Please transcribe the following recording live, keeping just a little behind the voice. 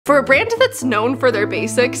For a brand that's known for their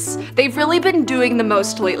basics, they've really been doing the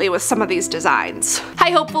most lately with some of these designs. Hi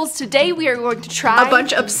hopefuls, today we are going to try a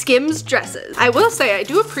bunch of Skims dresses. I will say I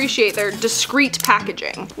do appreciate their discreet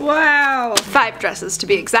packaging. Wow. 5 dresses to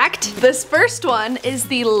be exact. This first one is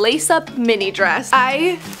the lace-up mini dress.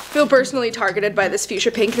 I feel personally targeted by this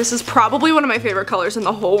fuchsia pink. This is probably one of my favorite colors in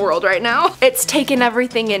the whole world right now. It's taken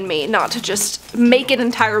everything in me not to just make an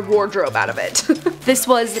entire wardrobe out of it. This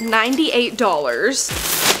was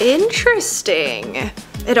 $98. Interesting.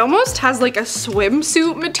 It almost has like a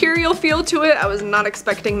swimsuit material feel to it. I was not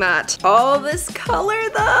expecting that. Oh, this color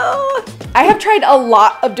though. I have tried a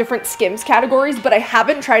lot of different Skims categories, but I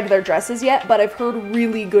haven't tried their dresses yet, but I've heard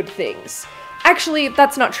really good things. Actually,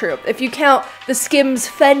 that's not true. If you count the Skims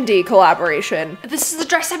Fendi collaboration. This is the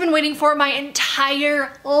dress I've been waiting for my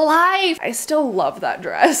entire life. I still love that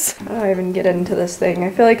dress. How do I even get into this thing?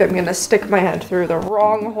 I feel like I'm gonna stick my head through the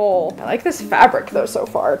wrong hole. I like this fabric though so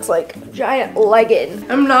far. It's like a giant legging.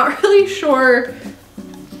 I'm not really sure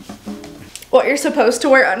what you're supposed to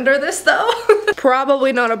wear under this though.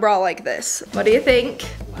 Probably not a bra like this. What do you think?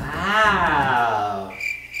 Wow.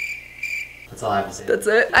 That's all I have to say. That's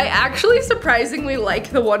it. I actually surprisingly like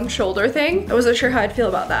the one shoulder thing. I wasn't sure how I'd feel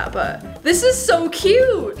about that, but this is so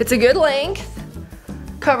cute. It's a good length,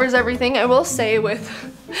 covers everything. I will say with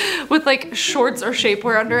like shorts or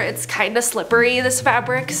shapewear under it, it's kind of slippery, this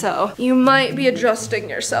fabric, so you might be adjusting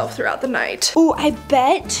yourself throughout the night. Oh, I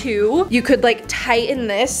bet too, you could like tighten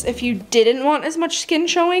this if you didn't want as much skin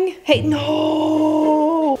showing. Hey,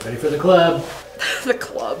 no. Ready for the club. The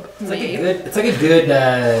club. It's like a good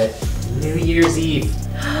New Year's Eve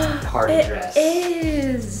party dress. It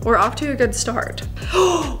is. We're off to a good start.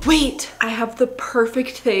 Wait, I have the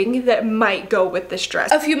perfect thing that might go with this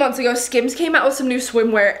dress. A few months ago, Skims came out with some new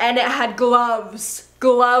swimwear and it had gloves.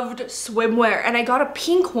 Gloved swimwear, and I got a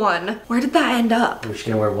pink one. Where did that end up? We're just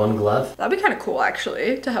gonna wear one glove? That'd be kind of cool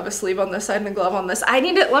actually, to have a sleeve on this side and a glove on this. I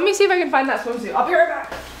need it. Let me see if I can find that swimsuit. I'll be right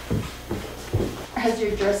back. As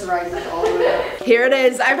your dress rises all the way up. Here it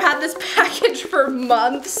is. I've had this package for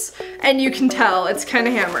months and you can tell it's kind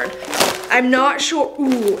of hammered. I'm not sure.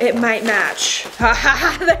 Ooh, it might match.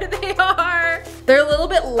 There they are. They're a little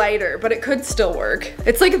bit lighter, but it could still work.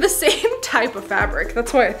 It's like the same type of fabric.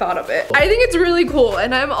 That's why I thought of it. I think it's really cool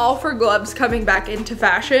and I'm all for gloves coming back into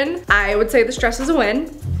fashion. I would say this dress is a win.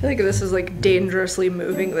 I feel like this is like dangerously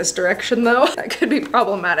moving this direction though. That could be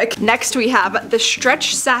problematic. Next we have the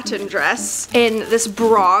stretch satin dress in this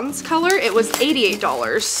bronze color. It was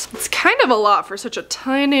 $88. It's kind of a lot for such a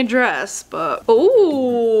tiny dress, but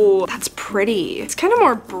oh, that's pretty. It's kind of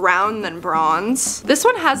more brown than bronze. This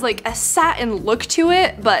one has like a satin look to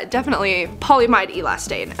it, but definitely polyamide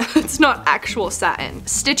elastane. It's not actual satin.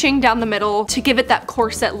 Stitching down the middle to give it that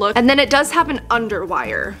corset look. And then it does have an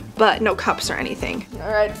underwire, but no cups or anything.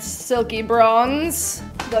 All right, silky bronze.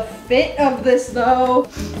 The fit of this though.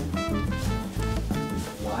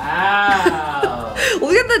 Wow.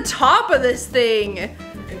 Look at the top of this thing. It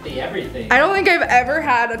could be everything. I don't think I've ever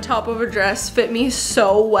had a top of a dress fit me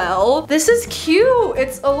so well. This is cute.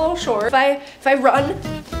 It's a little short. If I run,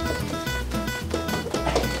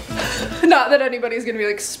 not that anybody's gonna be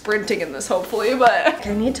like sprinting in this hopefully, but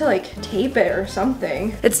I need to like tape it or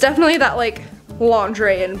something. It's definitely that like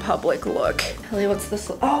lingerie in public look. Ellie, what's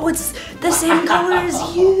this? Oh, it's the same color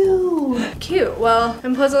as you. Cute. Well,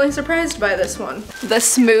 I'm pleasantly surprised by this one. The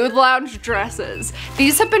smooth lounge dresses.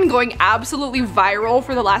 These have been going absolutely viral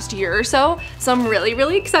for the last year or so I'm really,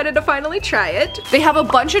 really excited to finally try it. They have a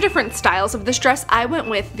bunch of different styles of this dress. I went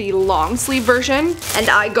with the long sleeve version and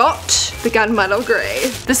I got the gunmetal gray.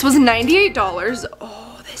 This was $98.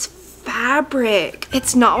 Oh, this fabric.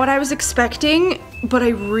 It's not what I was expecting, but I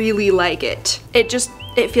really like it.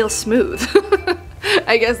 It feels smooth.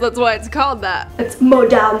 I guess that's why it's called that. It's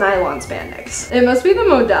modal nylon spandex. It must be the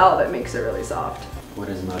modal that makes it really soft. What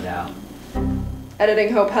is modal?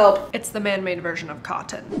 Editing hope help. It's the man-made version of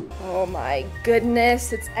cotton. Oh my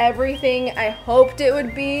goodness, it's everything I hoped it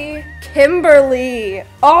would be. Kimberly.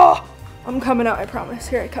 Oh, I'm coming out, I promise.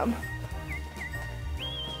 Here I come.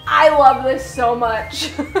 I love this so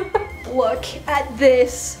much. Look at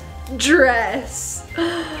this dress.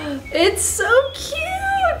 It's so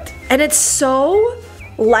cute. And it's so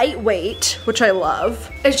lightweight, which I love.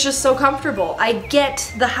 It's just so comfortable. I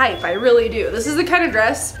get the hype, I really do. This is the kind of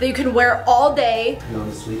dress that you can wear all day. You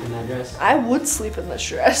want to sleep in that dress? I would sleep in this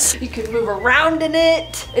dress. You can move around in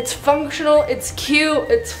it. It's functional, it's cute,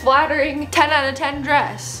 it's flattering. 10 out of 10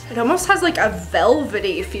 dress. It almost has like a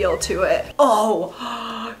velvety feel to it.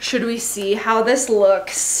 Oh, should we see how this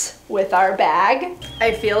looks with our bag.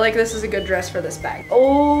 I feel like this is a good dress for this bag.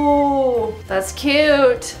 Oh, that's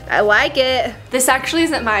cute. I like it. This actually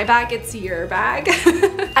isn't my bag, it's your bag.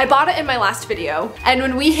 I bought it in my last video, and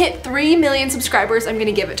when we hit 3 million subscribers, I'm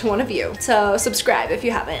gonna give it to one of you. So subscribe if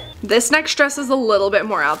you haven't. This next dress is a little bit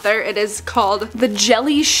more out there. It is called the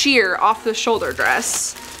Jelly Sheer off the shoulder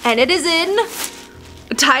dress, and it is in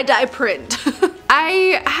tie-dye print.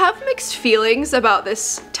 I have mixed feelings about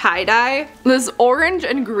this tie-dye. This orange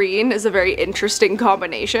and green is a very interesting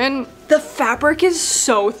combination. The fabric is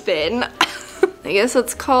so thin. I guess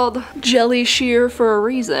it's called Jelly Sheer for a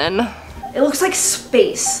reason. It looks like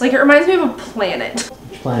space. Like, it reminds me of a planet.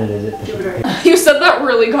 Which planet is it? You said that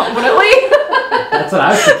really confidently. That's what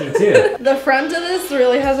I was thinking too. The front of this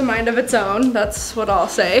really has a mind of its own. That's what I'll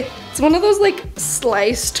say. It's one of those like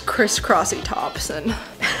sliced crisscrossy tops, and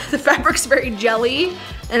the fabric's very jelly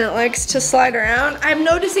and it likes to slide around. I'm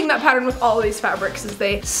noticing that pattern with all of these fabrics as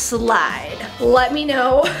they slide. Let me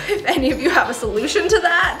know if any of you have a solution to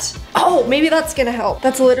that. Oh, maybe that's gonna help.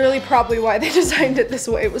 That's literally probably why they designed it this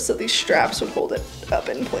way, was so these straps would hold it up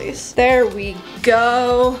in place. There we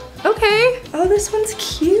go. Okay. Oh, this one's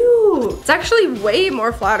cute. It's actually way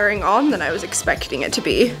more flattering on than I was expecting it to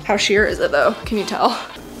be. How sheer is it though? Can you tell?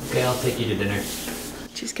 Okay, I'll take you to dinner.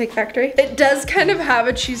 Cheesecake Factory. It does kind of have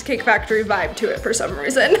a Cheesecake Factory vibe to it for some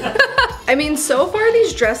reason. I mean, so far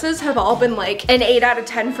these dresses have all been like an 8 out of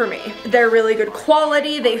 10 for me. They're really good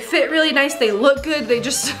quality, they fit really nice, they look good, they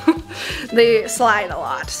just, they slide a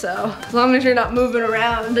lot. So as long as you're not moving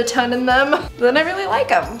around a ton in them, then I really like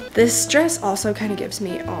them. This dress also kind of gives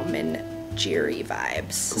me almond-geary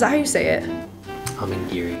vibes. Is that how you say it?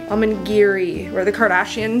 Almond-geary. Almond-geary, where the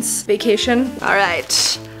Kardashians vacation. All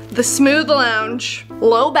right. The Smooth Lounge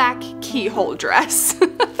low back keyhole dress.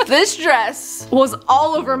 This dress was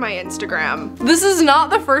all over my Instagram. This is not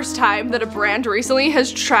the first time that a brand recently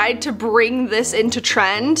has tried to bring this into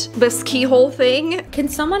trend, this keyhole thing. Can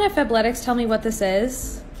someone at Fabletics tell me what this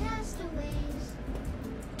is?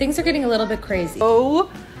 Things are getting a little bit crazy.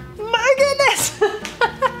 Oh my goodness.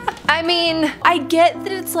 I mean, I get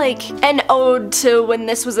that it's like an ode to when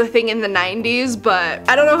this was a thing in the 90s, but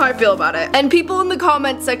I don't know how I feel about it. And people in the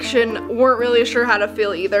comment section weren't really sure how to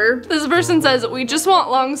feel either. This person says, we just want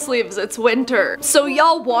long sleeves, it's winter. So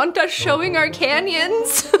y'all want us showing our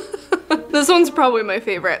canyons? This one's probably my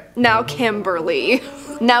favorite. Now Kimberly.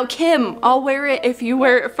 Now Kim, I'll wear it if you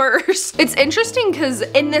wear it first. It's interesting because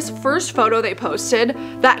in this first photo they posted,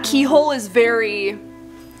 that keyhole is very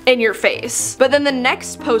in your face. But then the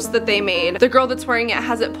next post that they made, the girl that's wearing it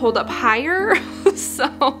has it pulled up higher.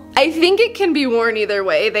 So I think it can be worn either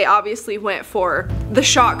way. They obviously went for the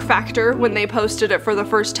shock factor when they posted it for the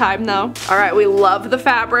first time though. All right, we love the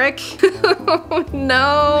fabric. Oh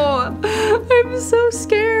no, I'm so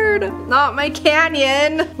scared. Not my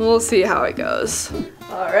canyon. We'll see how it goes.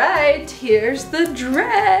 All right, here's the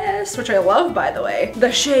dress, which I love by the way.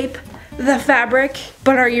 The shape, the fabric.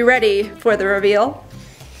 But are you ready for the reveal?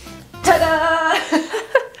 Ta-da!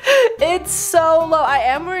 It's so low. I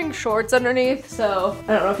am wearing shorts underneath, so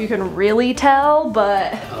I don't know if you can really tell,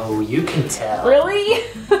 but... Oh, you can tell. Really?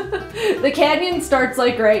 The canyon starts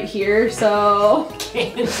like right here, so...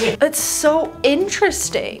 It's so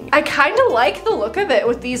interesting. I kind of like the look of it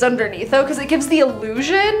with these underneath though, because it gives the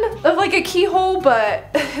illusion of like a keyhole,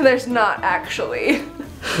 but there's not actually.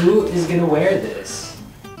 Who is gonna wear this?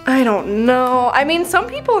 I don't know. I mean, some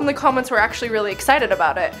people in the comments were actually really excited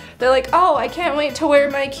about it. They're like, oh, I can't wait to wear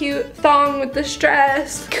my cute thong with this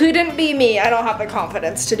dress. Couldn't be me. I don't have the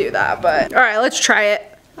confidence to do that, but all right, let's try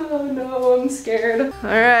it. Oh no, I'm scared. All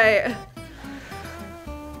right.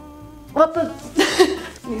 What the?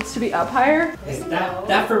 Needs to be up higher? Is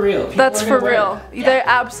that for real? People That's for real. Yeah. They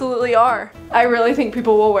absolutely are. I really think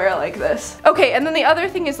people will wear it like this. Okay, and then the other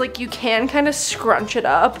thing is like you can kind of scrunch it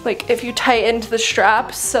up. Like if you tighten the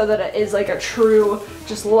straps so that it is like a true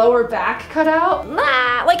just lower back cutout.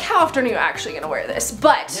 Nah, like how often are you actually gonna wear this?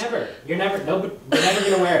 But never. You're never gonna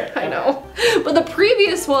wear it. I know. But the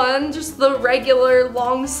previous one, just the regular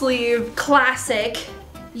long sleeve classic,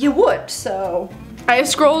 you would, so. I have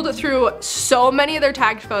scrolled through so many of their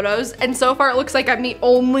tagged photos, and so far it looks like I'm the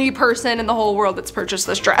only person in the whole world that's purchased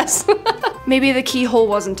this dress. Maybe the keyhole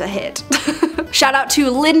wasn't a hit. Shout out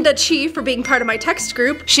to Linda Chi for being part of my text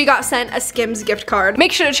group. She got sent a Skims gift card.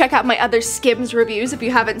 Make sure to check out my other Skims reviews if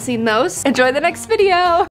you haven't seen those. Enjoy the next video.